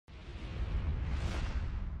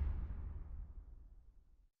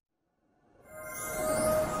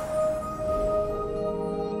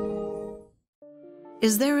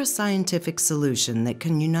Is there a scientific solution that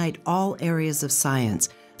can unite all areas of science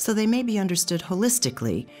so they may be understood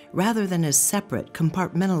holistically rather than as separate,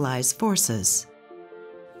 compartmentalized forces?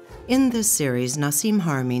 In this series, Nassim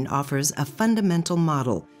Haramein offers a fundamental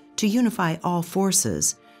model to unify all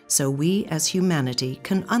forces so we as humanity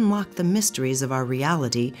can unlock the mysteries of our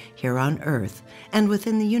reality here on Earth and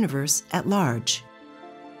within the universe at large.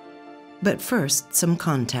 But first, some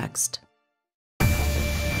context.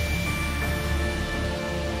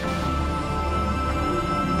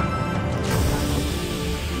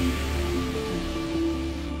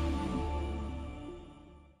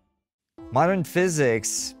 Modern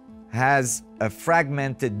physics has a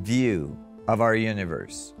fragmented view of our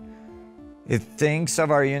universe. It thinks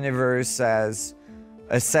of our universe as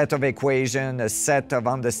a set of equations, a set of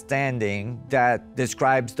understanding that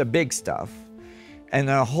describes the big stuff, and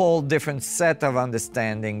a whole different set of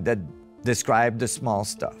understanding that describe the small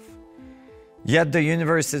stuff. Yet the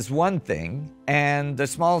universe is one thing, and the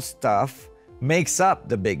small stuff makes up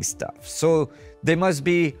the big stuff. So there must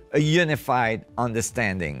be a unified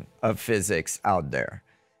understanding of physics out there.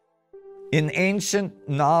 In ancient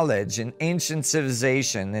knowledge, in ancient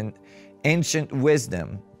civilization, in ancient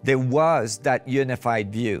wisdom, there was that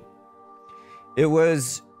unified view. It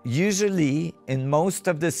was usually in most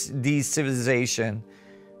of these civilizations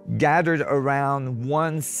gathered around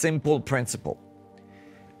one simple principle.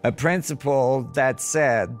 A principle that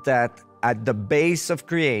said that at the base of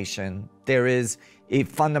creation, there is a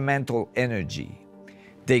fundamental energy.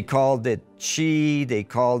 They called it chi, they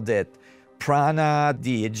called it prana,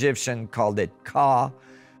 the Egyptian called it ka,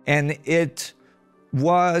 and it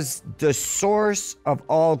was the source of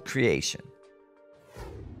all creation.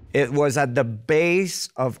 It was at the base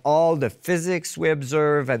of all the physics we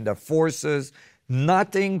observe and the forces.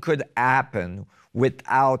 Nothing could happen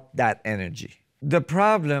without that energy. The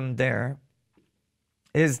problem there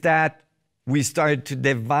is that we started to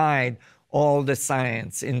divide all the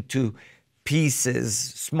science into pieces,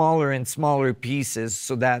 smaller and smaller pieces,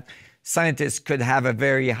 so that scientists could have a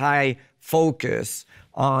very high focus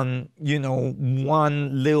on,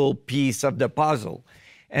 one little piece of the puzzle.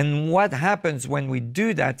 And what happens when we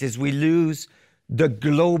do that is we lose the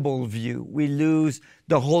global view. We lose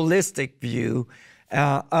the holistic view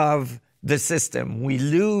of the system. We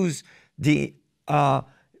lose the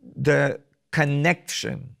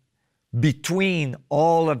connection between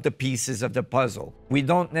all of the pieces of the puzzle. We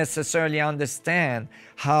don't necessarily understand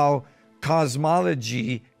how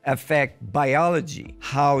cosmology affects biology,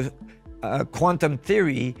 how quantum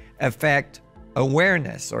theory affects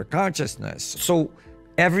awareness or consciousness. So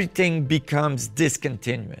everything becomes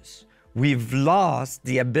discontinuous. We've lost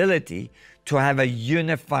the ability to have a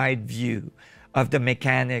unified view of the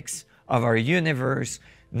mechanics of our universe,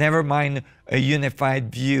 never mind a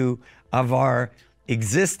unified view of our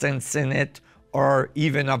existence in it, or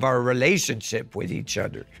even of our relationship with each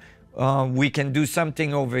other. We can do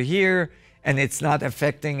something over here and it's not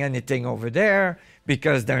affecting anything over there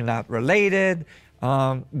because they're not related.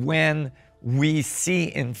 When we see,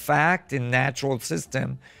 in fact, in natural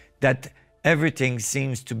system, that everything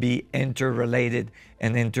seems to be interrelated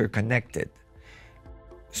and interconnected.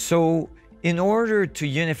 So in order to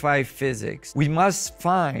unify physics, we must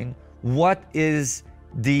find what is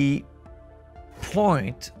the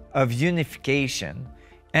point of unification,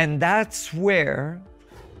 and that's where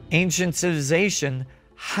ancient civilization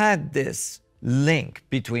had this link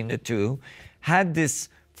between the two, had this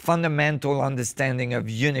fundamental understanding of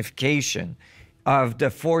unification of the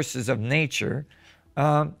forces of nature,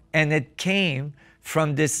 and it came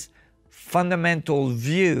from this fundamental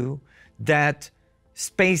view that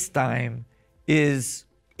space-time is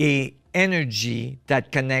an energy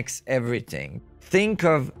that connects everything. Think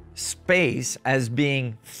of space as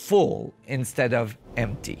being full instead of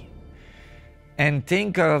empty. And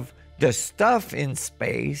think of the stuff in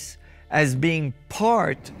space as being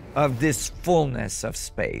part of this fullness of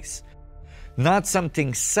space. Not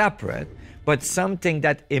something separate, but something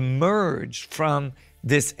that emerged from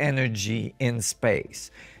this energy in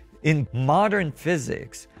space. In modern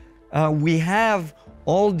physics, we have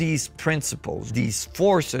all these principles, these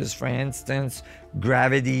forces, for instance,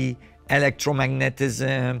 gravity,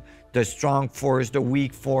 electromagnetism, the strong force, the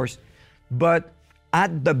weak force. But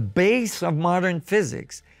at the base of modern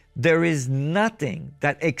physics, there is nothing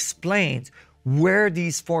that explains where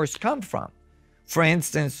these forces come from. For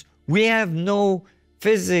instance, we have no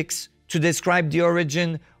physics to describe the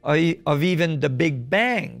origin of even the Big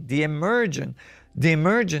Bang, the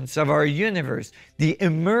emergence of our universe, the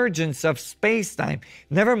emergence of space-time.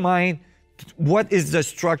 Never mind what is the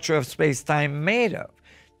structure of space-time made of.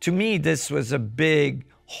 To me, this was a big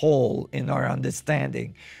hole in our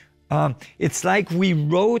understanding. It's like we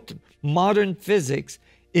wrote modern physics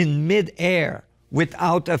in mid-air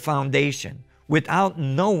without a foundation, without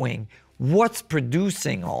knowing what's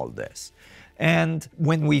producing all this. And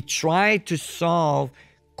when we try to solve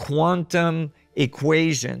quantum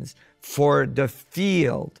equations for the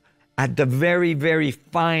field at the very, very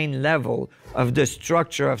fine level of the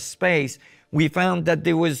structure of space, we found that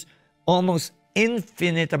there was almost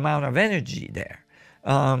infinite amount of energy there.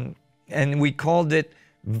 And we called it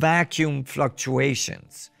vacuum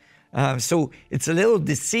fluctuations. So it's a little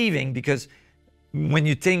deceiving because when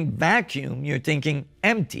you think vacuum, you're thinking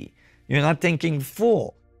empty. You're not thinking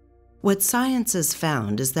full. What science has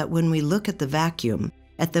found is that when we look at the vacuum,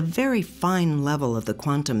 at the very fine level of the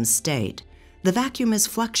quantum state, the vacuum is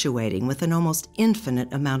fluctuating with an almost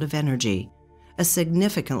infinite amount of energy, a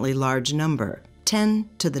significantly large number, 10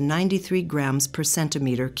 to the 93 grams per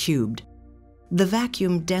centimeter cubed. The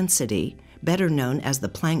vacuum density, better known as the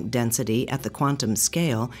Planck density at the quantum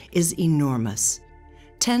scale, is enormous.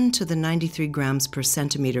 10 to the 93 grams per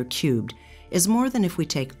centimeter cubed is more than if we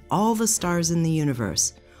take all the stars in the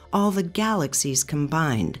universe, all the galaxies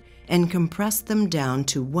combined, and compress them down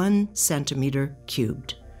to 1 centimeter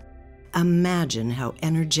cubed. Imagine how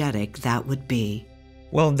energetic that would be.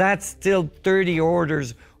 Well, that's still 30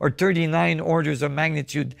 orders or 39 orders of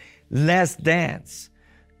magnitude less dense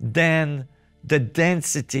than the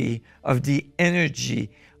density of the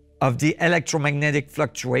energy of the electromagnetic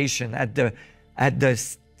fluctuation at the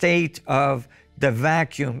state of the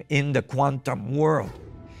vacuum in the quantum world.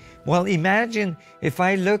 Well, imagine if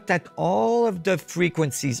I looked at all of the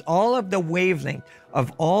frequencies, all of the wavelength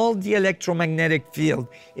of all the electromagnetic field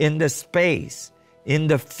in the space, in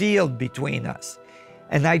the field between us,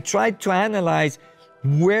 and I tried to analyze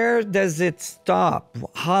where does it stop?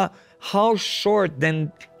 How short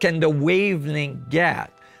then can the wavelength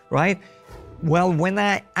get, right? Well, when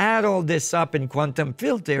I add all this up in quantum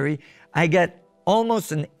field theory, I get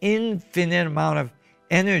almost an infinite amount of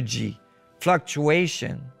energy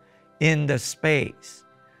fluctuation in the space.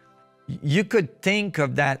 You could think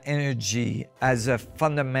of that energy as a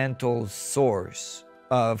fundamental source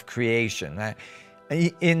of creation.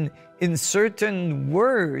 In certain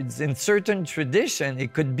words, in certain tradition,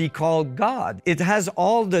 it could be called God. It has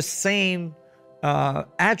all the same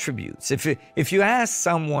attributes. If you ask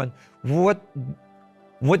someone, what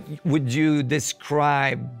would you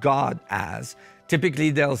describe God as? Typically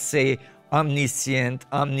they'll say omniscient,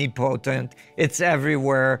 omnipotent, it's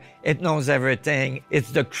everywhere, it knows everything, it's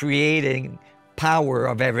the creating power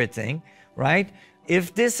of everything, right?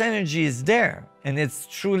 If this energy is there, and it's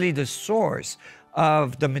truly the source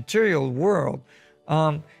of the material world,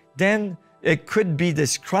 then it could be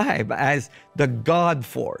described as the God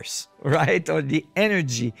force, right? Or the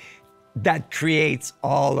energy that creates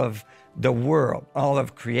all of the world, all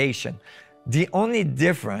of creation. The only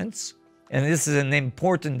difference, and this is an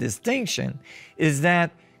important distinction, is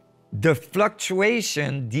that the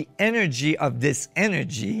fluctuation, the energy of this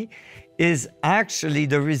energy is actually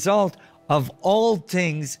the result of all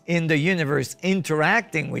things in the universe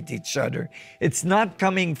interacting with each other. It's not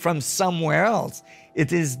coming from somewhere else.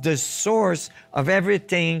 It is the source of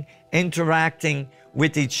everything interacting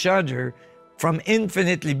with each other from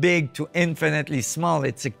infinitely big to infinitely small.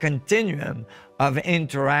 It's a continuum of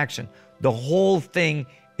interaction. The whole thing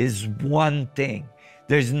is one thing.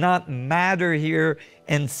 There's not matter here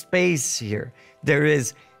and space here. There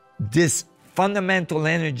is this fundamental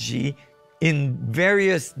energy in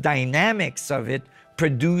various dynamics of it,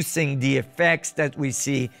 producing the effects that we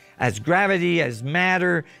see as gravity, as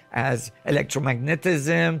matter, as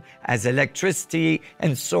electromagnetism, as electricity,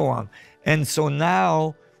 and so on. And so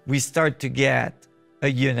now we start to get a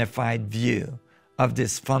unified view of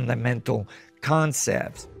this fundamental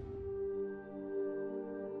concepts.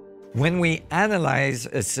 When we analyze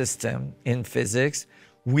a system in physics,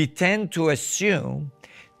 we tend to assume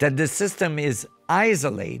that the system is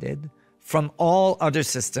isolated from all other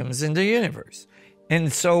systems in the universe.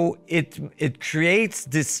 And so it creates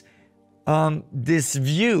this, this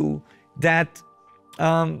view that,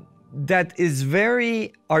 that is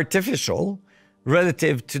very artificial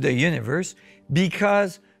relative to the universe,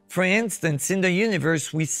 because, for instance, in the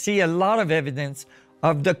universe, we see a lot of evidence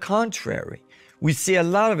of the contrary. We see a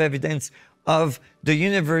lot of evidence of the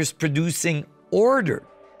universe producing order.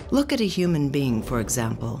 Look at a human being, for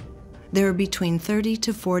example. There are between 30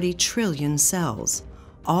 to 40 trillion cells,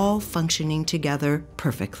 all functioning together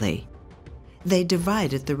perfectly. They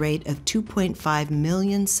divide at the rate of 2.5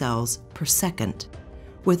 million cells per second,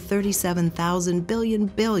 with 37,000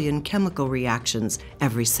 billion chemical reactions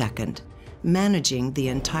every second, managing the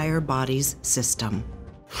entire body's system.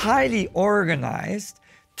 highly organized,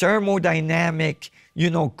 thermodynamic,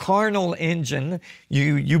 carnal engine.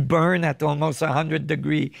 You burn at almost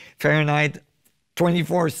 100 Fahrenheit,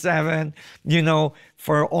 24/7,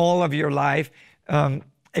 for all of your life,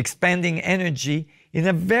 expending energy in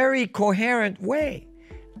a very coherent way.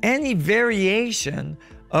 Any variation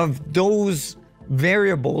of those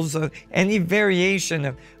variables, any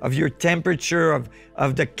variation of your temperature,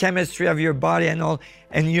 of the chemistry of your body and all,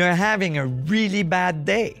 and you're having a really bad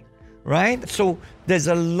day, right? So there's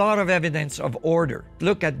a lot of evidence of order.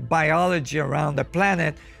 Look at biology around the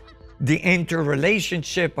planet, the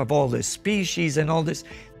interrelationship of all the species and all this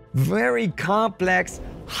very complex,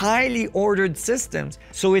 highly ordered systems.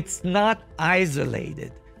 So it's not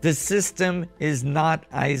isolated. The system is not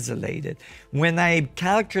isolated. When I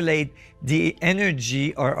calculate the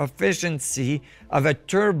energy or efficiency of a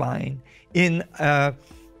turbine in a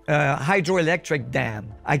hydroelectric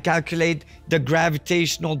dam, I calculate the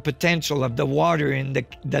gravitational potential of the water in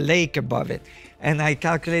the lake above it. And I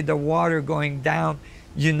calculate the water going down,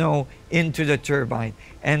 into the turbine.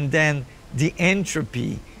 And then the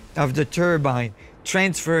entropy of the turbine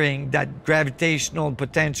transferring that gravitational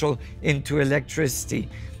potential into electricity.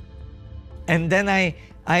 And then I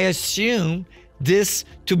assume this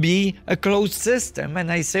to be a closed system.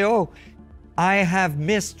 And I say, oh, I have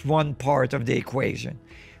missed one part of the equation.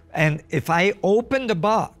 And if I open the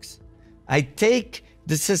box, I take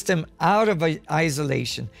the system out of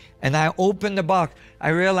isolation and I open the box, I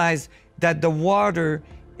realize that the water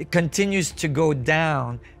continues to go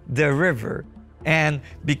down the river. And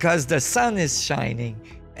because the sun is shining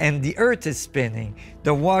and the earth is spinning,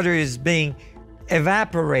 the water is being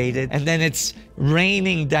evaporated, and then it's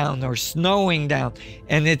raining down or snowing down,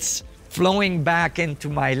 and it's flowing back into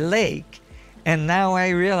my lake. And now I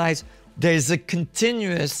realize there's a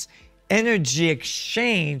continuous energy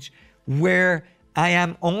exchange where I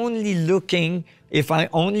am only looking, if I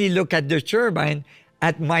only look at the turbine,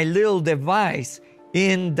 at my little device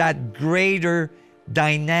in that greater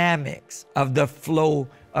dynamics of the flow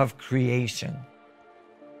of creation.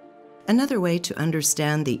 Another way to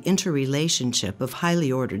understand the interrelationship of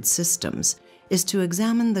highly ordered systems is to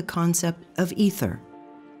examine the concept of ether.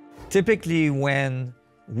 Typically, when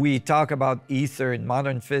we talk about ether in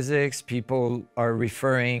modern physics, people are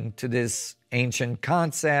referring to this ancient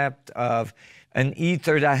concept of an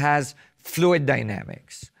ether that has fluid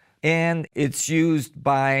dynamics. And it's used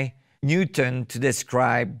by Newton to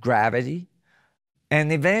describe gravity,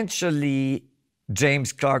 and eventually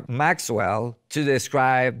James Clerk Maxwell to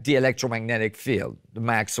describe the electromagnetic field, the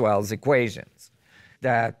Maxwell's equations.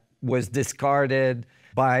 That was discarded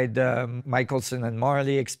by the Michelson and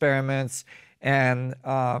Marley experiments, and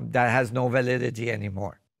that has no validity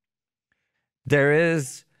anymore. There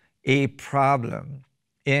is a problem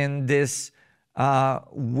in this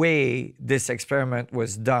way this experiment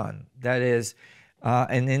was done. That is,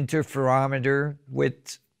 an interferometer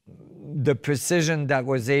with the precision that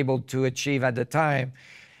was able to achieve at the time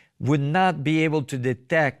would not be able to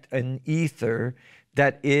detect an ether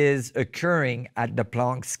that is occurring at the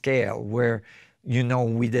Planck scale, where,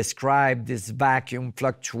 we describe this vacuum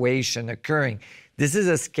fluctuation occurring. This is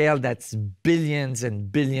a scale that's billions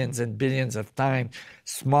and billions and billions of times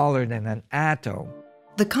smaller than an atom.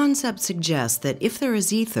 The concept suggests that if there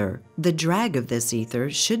is ether, the drag of this ether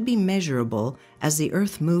should be measurable as the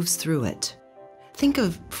Earth moves through it. Think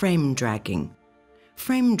of frame dragging.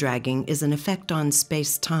 Frame dragging is an effect on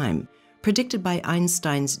space-time, predicted by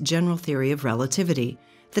Einstein's general theory of relativity,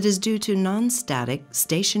 that is due to non-static,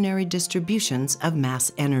 stationary distributions of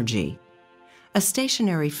mass energy. A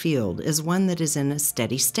stationary field is one that is in a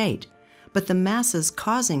steady state, but the masses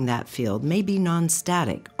causing that field may be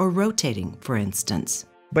non-static or rotating, for instance.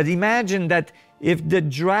 But imagine that if the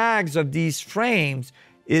drags of these frames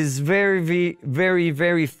is very, very,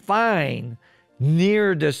 very fine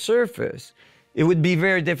near the surface, it would be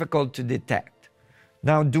very difficult to detect.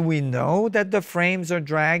 Now, do we know that the frames are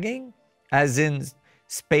dragging, as in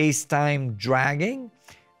space-time dragging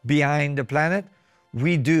behind the planet?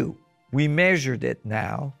 We do. We measured it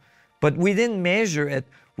now, but we didn't measure it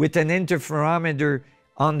with an interferometer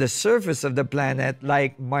on the surface of the planet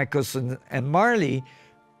like Michelson and Marley.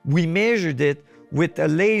 We measured it with a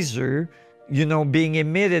laser, being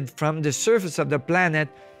emitted from the surface of the planet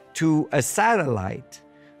to a satellite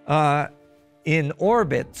in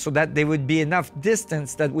orbit, so that there would be enough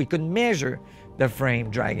distance that we could measure the frame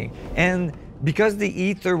dragging. And because the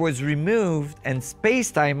ether was removed and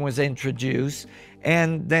space-time was introduced,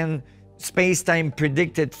 and then space-time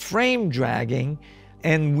predicted frame dragging,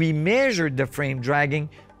 and we measured the frame dragging,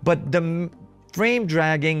 but the frame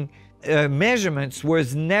dragging measurements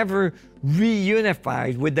was never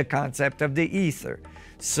reunified with the concept of the ether.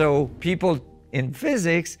 So people in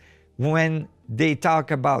physics, when they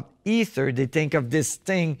talk about ether, they think of this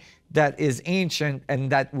thing that is ancient and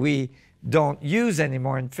that we don't use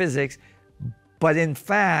anymore in physics. But in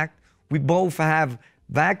fact, we both have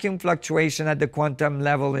vacuum fluctuation at the quantum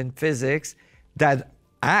level in physics that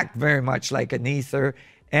act very much like an ether,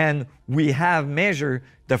 and we have measured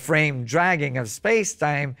the frame dragging of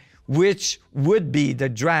space-time, which would be the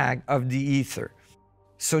drag of the ether.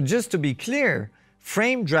 So just to be clear,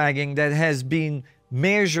 frame dragging that has been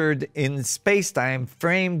measured in space-time,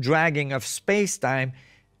 frame dragging of space-time,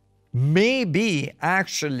 may be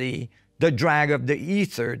actually the drag of the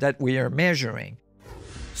ether that we are measuring.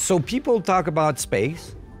 So people talk about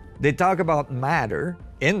space, they talk about matter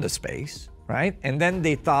in the space, right? And then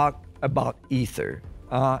they talk about ether.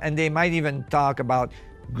 And they might even talk about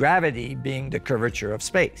gravity being the curvature of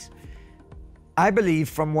space. I believe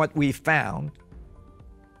from what we found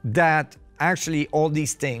that actually all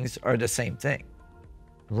these things are the same thing,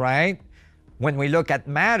 right? When we look at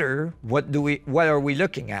matter, what are we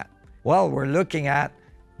looking at? Well, we're looking at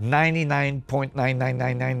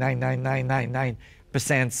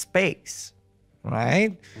 99.999999999% space,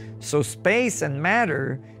 right? So space and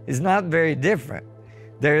matter is not very different.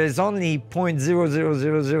 There is only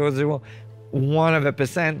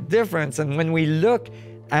 0.00001% difference. And when we look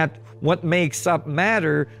at what makes up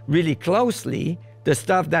matter really closely, the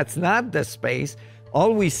stuff that's not the space,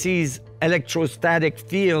 all we see is electrostatic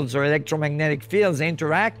fields or electromagnetic fields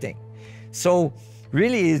interacting. So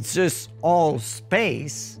really it's just all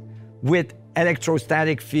space with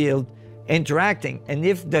electrostatic field interacting. And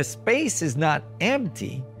if the space is not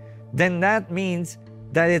empty, then that means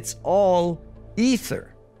that it's all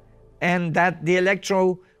ether, and that the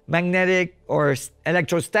electromagnetic or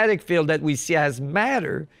electrostatic field that we see as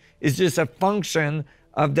matter is just a function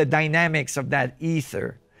of the dynamics of that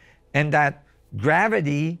ether, and that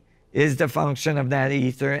gravity is the function of that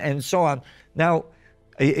ether, and so on. Now,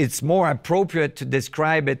 it's more appropriate to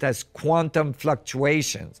describe it as quantum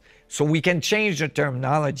fluctuations. So we can change the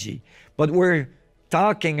terminology, but we're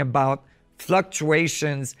talking about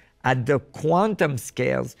fluctuations at the quantum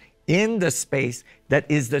scales in the space that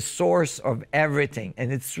is the source of everything.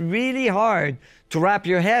 And it's really hard to wrap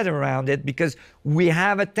your head around it because we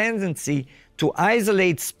have a tendency to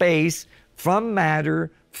isolate space from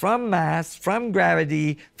matter, from mass, from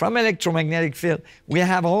gravity, from electromagnetic field. We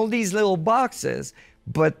have all these little boxes,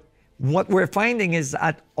 but what we're finding is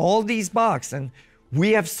at all these boxes, and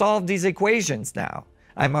we have solved these equations now.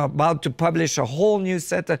 I'm about to publish a whole new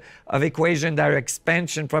set of equations that are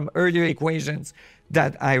expansion from earlier equations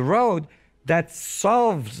that I wrote that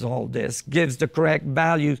solves all this, gives the correct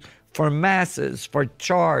values for masses, for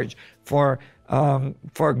charge, for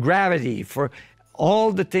gravity, for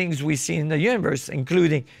all the things we see in the universe,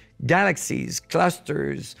 including galaxies,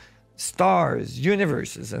 clusters, stars,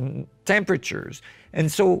 universes, and temperatures.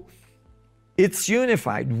 And so it's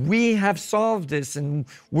unified. We have solved this and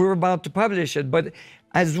we're about to publish it, but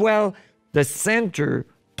as well, the center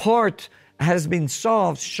part has been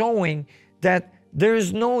solved, showing that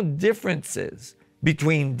there's no differences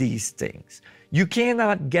between these things. You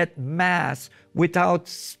cannot get mass without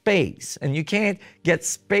space, and you can't get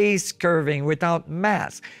space curving without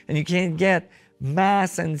mass, and you can't get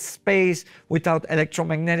mass and space without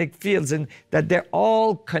electromagnetic fields, and that they're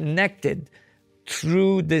all connected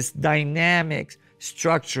through this dynamic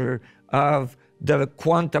structure of the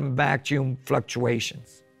quantum vacuum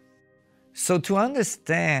fluctuations. So to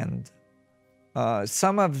understand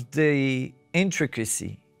some of the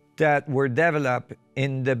intricacy that were developed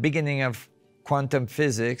in the beginning of quantum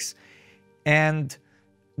physics and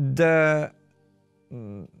the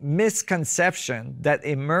misconception that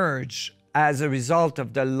emerged as a result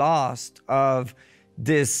of the loss of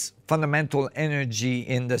this fundamental energy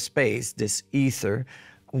in the space, this ether,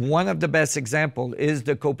 one of the best examples is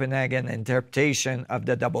the Copenhagen interpretation of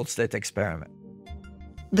the double-slit experiment.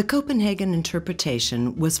 The Copenhagen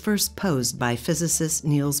interpretation was first posed by physicist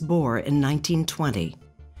Niels Bohr in 1920.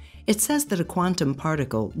 It says that a quantum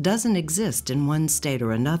particle doesn't exist in one state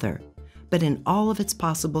or another, but in all of its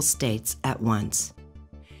possible states at once.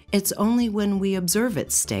 It's only when we observe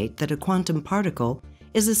its state that a quantum particle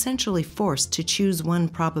is essentially forced to choose one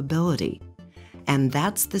probability, and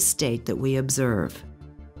that's the state that we observe.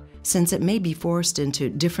 Since it may be forced into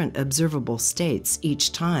different observable states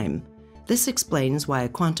each time, this explains why a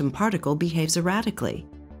quantum particle behaves erratically.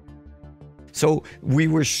 So we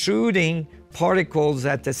were shooting particles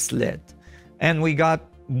at the slit, and we got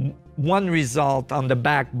one result on the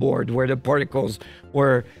backboard where the particles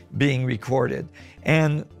were being recorded.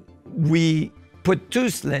 And we put 2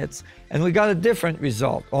 slits and we got a different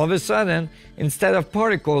result. All of a sudden, instead of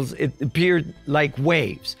particles, it appeared like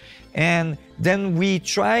waves. And then we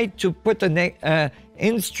tried to put an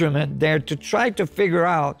instrument there to try to figure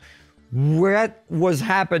out what was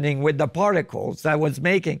happening with the particles that was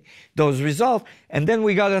making those results. And then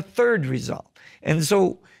we got a third result. And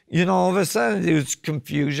so, you know, all of a sudden there was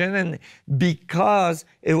confusion, and because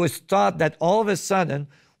it was thought that all of a sudden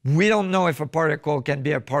we don't know if a particle can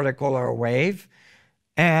be a particle or a wave,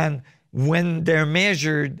 and when they're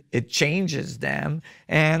measured, it changes them.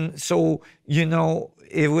 And so, you know,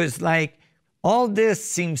 it was like all this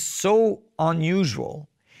seems so unusual.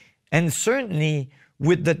 And certainly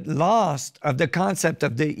with the loss of the concept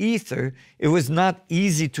of the ether, it was not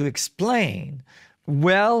easy to explain.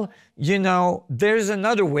 Well, you know, there's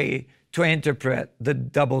another way to interpret the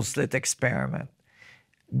double slit experiment.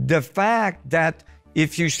 The fact that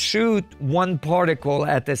if you shoot one particle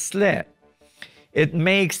at a slit, it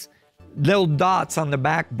makes little dots on the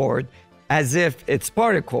backboard as if it's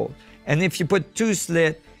particle. And if you put 2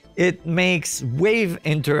 slits, it makes wave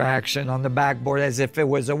interaction on the backboard as if it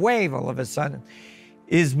was a wave all of a sudden,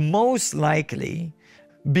 is most likely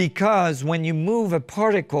because when you move a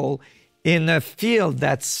particle in a field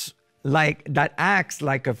that acts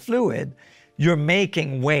like a fluid, you're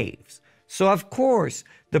making waves. So of course,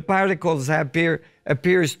 the particles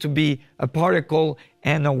appears to be a particle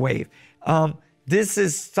and a wave. This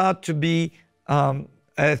is thought to be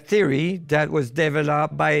a theory that was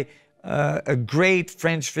developed by a great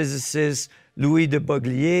French physicist, Louis de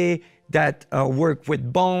Broglie, that worked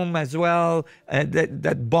with Bohm as well,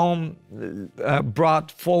 that Bohm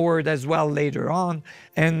brought forward as well later on.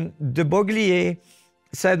 And de Broglie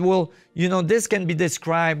said, well, you know, this can be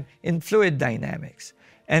described in fluid dynamics.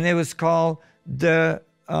 And it was called the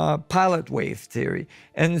pilot wave theory.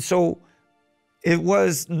 And so it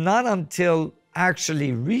was not until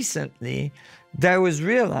actually recently that it was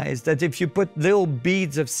realized that if you put little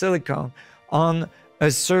beads of silicone on a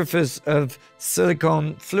surface of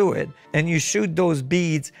silicone fluid and you shoot those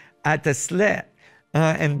beads at a slit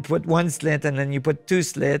and put 1 slit and then you put 2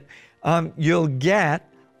 slits, you'll get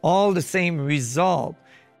all the same result.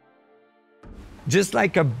 Just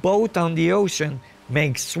like a boat on the ocean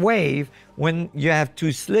makes wave, when you have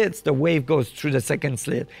 2 slits, the wave goes through the second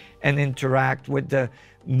slit and interact with the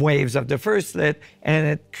waves of the first slit, and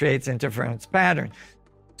it creates interference pattern.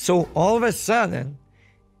 So all of a sudden,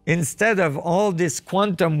 instead of all this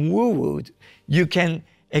quantum woo-woo, you can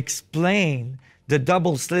explain the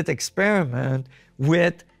double slit experiment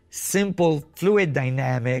with simple fluid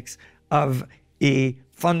dynamics of a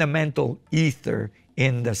fundamental ether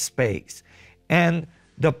in the space. And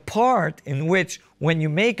the part in which when you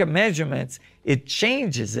make a measurement, it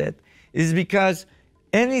changes it, is because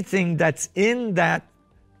anything that's in that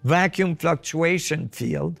vacuum fluctuation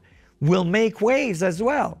field will make waves as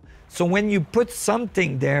well. So when you put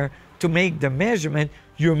something there to make the measurement,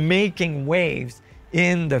 you're making waves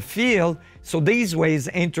in the field. So these waves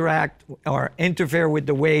interact or interfere with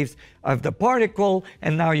the waves of the particle,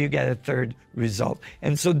 and now you get a third result.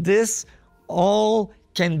 And so this all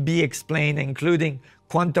can be explained, including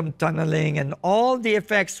quantum tunneling and all the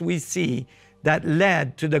effects we see that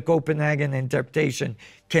led to the Copenhagen interpretation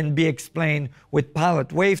can be explained with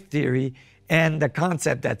pilot wave theory and the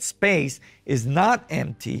concept that space is not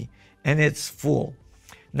empty and it's full.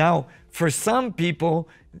 Now, for some people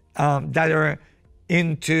that are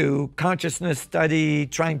into consciousness study,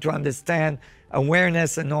 trying to understand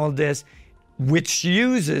awareness and all this, which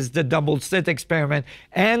uses the double slit experiment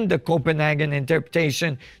and the Copenhagen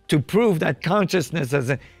interpretation to prove that consciousness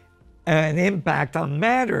has an impact on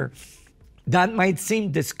matter, that might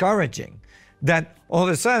seem discouraging. That all of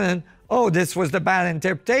a sudden, oh, this was the bad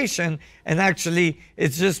interpretation, and actually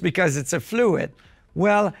it's just because it's a fluid.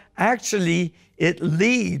 Well, actually, it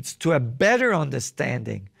leads to a better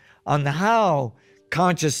understanding on how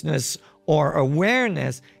consciousness or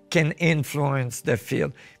awareness can influence the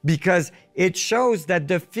field, because it shows that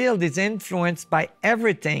the field is influenced by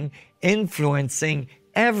everything influencing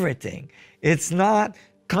everything. It's not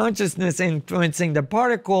consciousness influencing the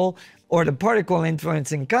particle or the particle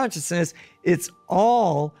influencing consciousness. It's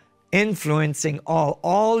all influencing all.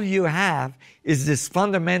 All you have is this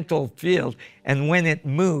fundamental field, and when it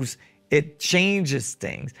moves, it changes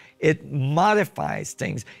things, it modifies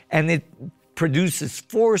things, and it produces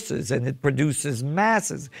forces, and it produces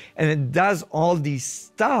masses, and it does all these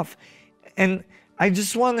stuff. And I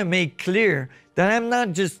just want to make clear that I'm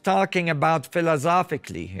not just talking about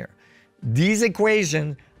philosophically here. These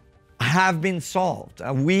equations have been solved.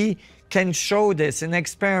 We can show this in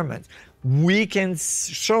experiments. We can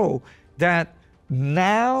show that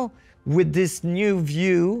now, with this new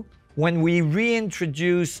view, when we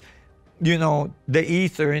reintroduce, the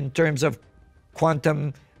ether in terms of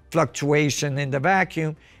quantum fluctuation in the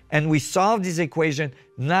vacuum, and we solve this equation,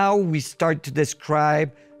 now we start to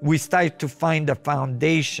find the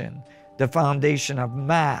foundation of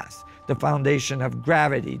mass, the foundation of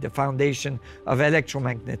gravity, the foundation of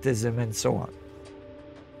electromagnetism, and so on.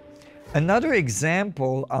 Another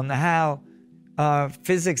example on how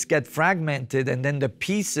physics get fragmented and then the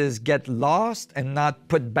pieces get lost and not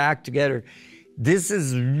put back together. This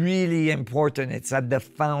is really important. It's at the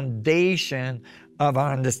foundation of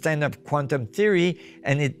our understanding of quantum theory,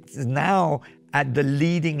 and it's now at the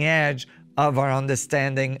leading edge of our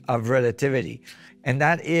understanding of relativity, and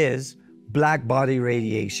that is black body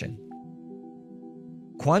radiation.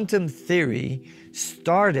 Quantum theory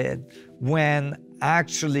started when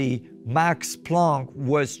actually Max Planck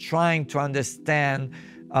was trying to understand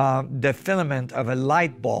the filament of a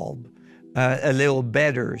light bulb a little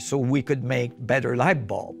better so we could make better light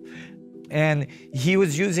bulb. And he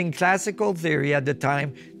was using classical theory at the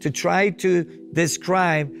time to try to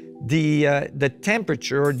describe the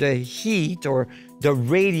temperature or the heat or the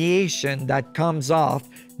radiation that comes off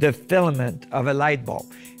the filament of a light bulb.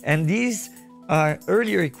 And these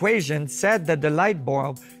earlier equations said that the light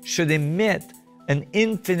bulb should emit an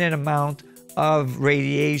infinite amount of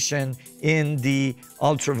radiation in the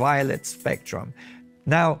ultraviolet spectrum.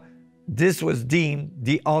 Now, this was deemed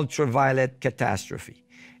the ultraviolet catastrophe.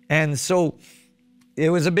 And so it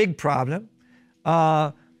was a big problem.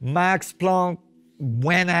 Max Planck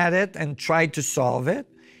went at it and tried to solve it.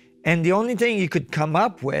 And the only thing he could come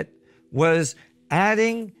up with was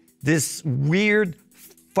adding this weird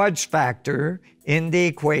fudge factor in the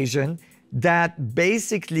equation that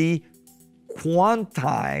basically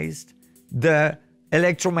quantized the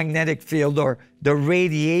electromagnetic field or the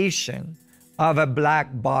radiation of a black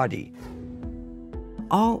body.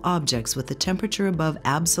 All objects with a temperature above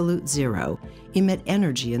absolute zero emit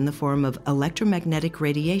energy in the form of electromagnetic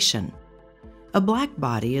radiation. A black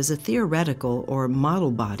body is a theoretical or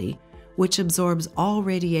model body which absorbs all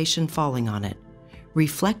radiation falling on it,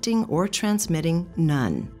 reflecting or transmitting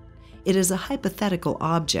none. It is a hypothetical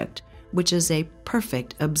object which is a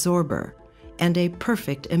perfect absorber and a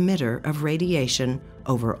perfect emitter of radiation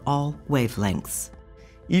over all wavelengths.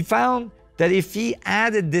 He found that if he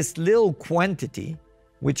added this little quantity,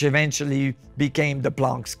 which eventually became the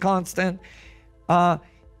Planck's constant,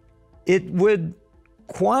 it would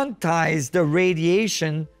quantize the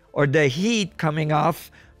radiation or the heat coming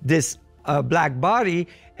off this black body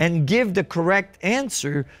and give the correct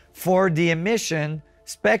answer for the emission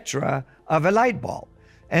spectra of a light bulb.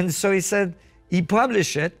 And so he said, he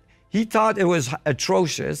published it. He thought it was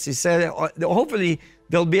atrocious. He said, hopefully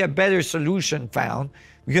there'll be a better solution found,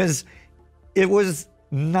 because it was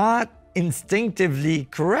not instinctively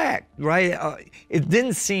correct, right? It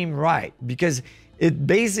didn't seem right, because it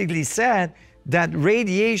basically said that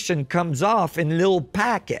radiation comes off in little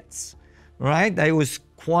packets, right? That it was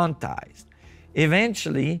quantized.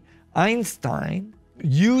 Eventually, Einstein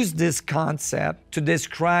used this concept to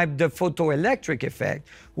describe the photoelectric effect,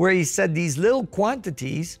 where he said these little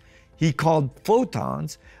quantities, he called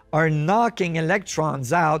photons, are knocking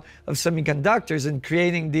electrons out of semiconductors and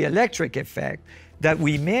creating the electric effect that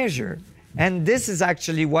we measure. And this is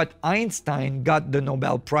actually what Einstein got the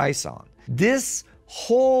Nobel Prize on. This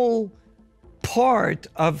whole part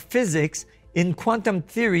of physics in quantum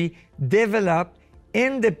theory developed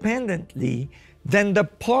independently than the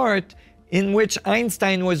part in which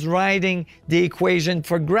Einstein was writing the equation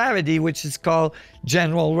for gravity, which is called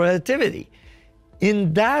general relativity.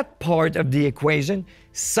 In that part of the equation,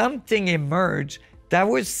 something emerged that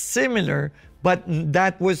was similar, but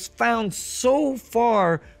that was found so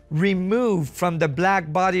far removed from the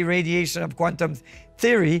black body radiation of quantum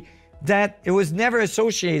theory that it was never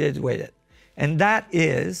associated with it. And that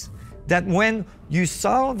is that when you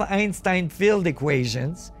solve Einstein field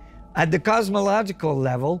equations at the cosmological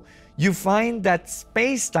level, you find that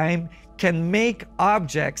space-time can make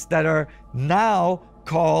objects that are now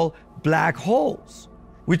called black holes,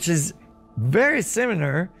 which is very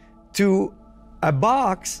similar to a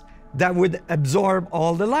box that would absorb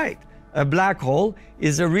all the light. A black hole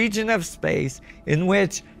is a region of space in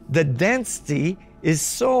which the density is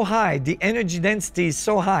so high, the energy density is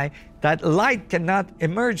so high that light cannot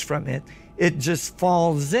emerge from it. It just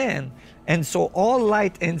falls in. And so all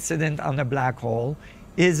light incident on a black hole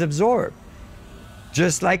is absorbed.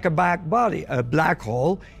 Just like a black body, a black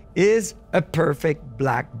hole is a perfect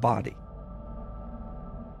black body.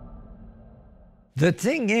 The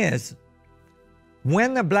thing is,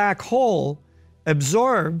 when a black hole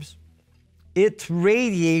absorbs it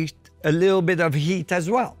radiates a little bit of heat as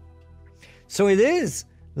well. So it is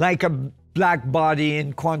like a black body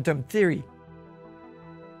in quantum theory.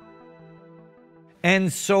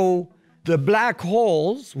 And so the black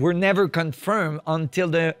holes were never confirmed until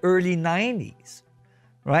the early 90s,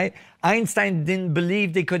 right? Einstein didn't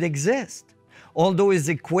believe they could exist. Although his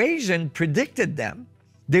equation predicted them,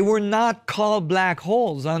 they were not called black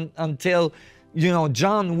holes until,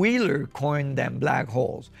 John Wheeler coined them black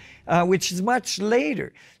holes, which is much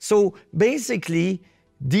later. So basically,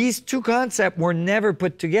 these two concepts were never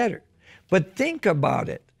put together. But think about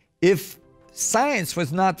it. If science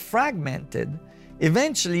was not fragmented,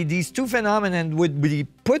 eventually these two phenomena would be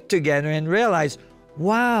put together and realize,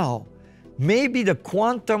 wow, maybe the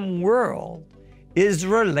quantum world is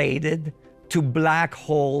related to black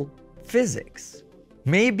hole physics.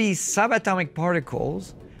 Maybe subatomic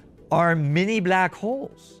particles are mini black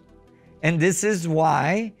holes. And this is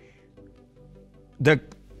why the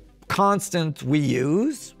constant we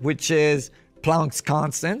use, which is Planck's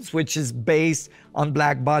constant, which is based on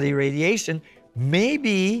black body radiation,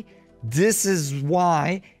 maybe this is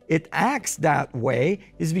why it acts that way,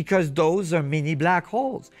 is because those are mini black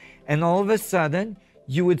holes. And all of a sudden,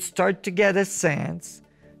 you would start to get a sense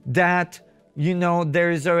that,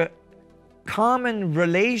 there's a common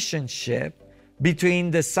relationship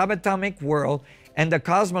between the subatomic world and the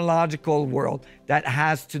cosmological world that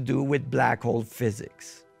has to do with black hole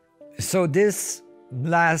physics. So this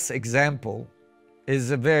last example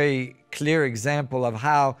is a very clear example of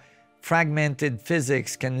how fragmented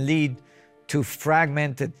physics can lead to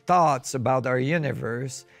fragmented thoughts about our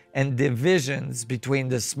universe and divisions between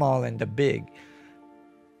the small and the big.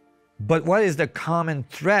 But what is the common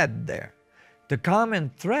thread there? The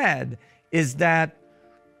common thread is that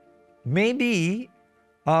maybe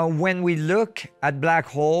when we look at black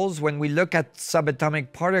holes, when we look at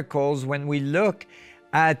subatomic particles, when we look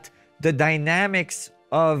at the dynamics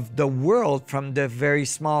of the world from the very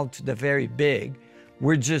small to the very big,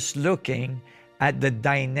 we're just looking at the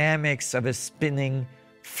dynamics of a spinning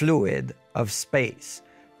fluid of space.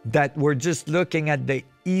 That we're just looking at the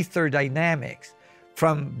ether dynamics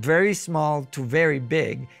from very small to very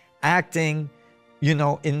big, acting,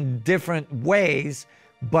 in different ways,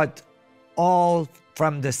 but all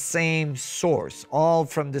from the same source, all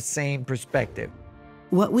from the same perspective.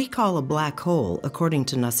 What we call a black hole, according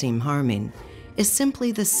to Nassim Haramein, is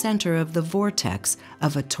simply the center of the vortex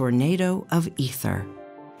of a tornado of ether.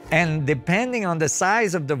 And depending on the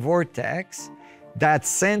size of the vortex, that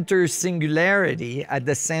center singularity at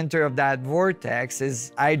the center of that vortex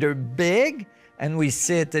is either big, and we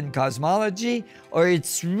see it in cosmology, or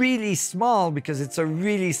it's really small because it's a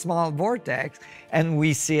really small vortex, and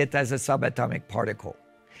we see it as a subatomic particle.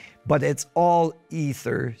 But it's all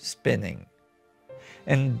ether spinning.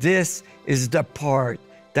 And this is the part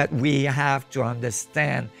that we have to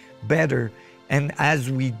understand better. And as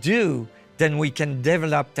we do, then we can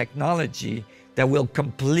develop technology that will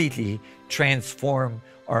completely transform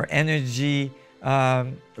our energy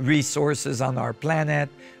resources on our planet,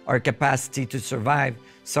 our capacity to survive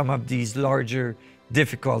some of these larger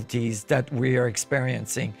difficulties that we are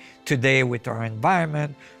experiencing today with our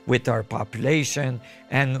environment, with our population,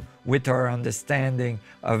 and with our understanding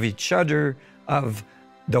of each other, of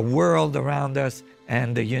the world around us,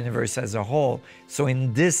 and the universe as a whole. So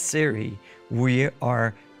in this series, we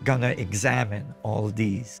are gonna examine all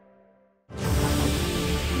these.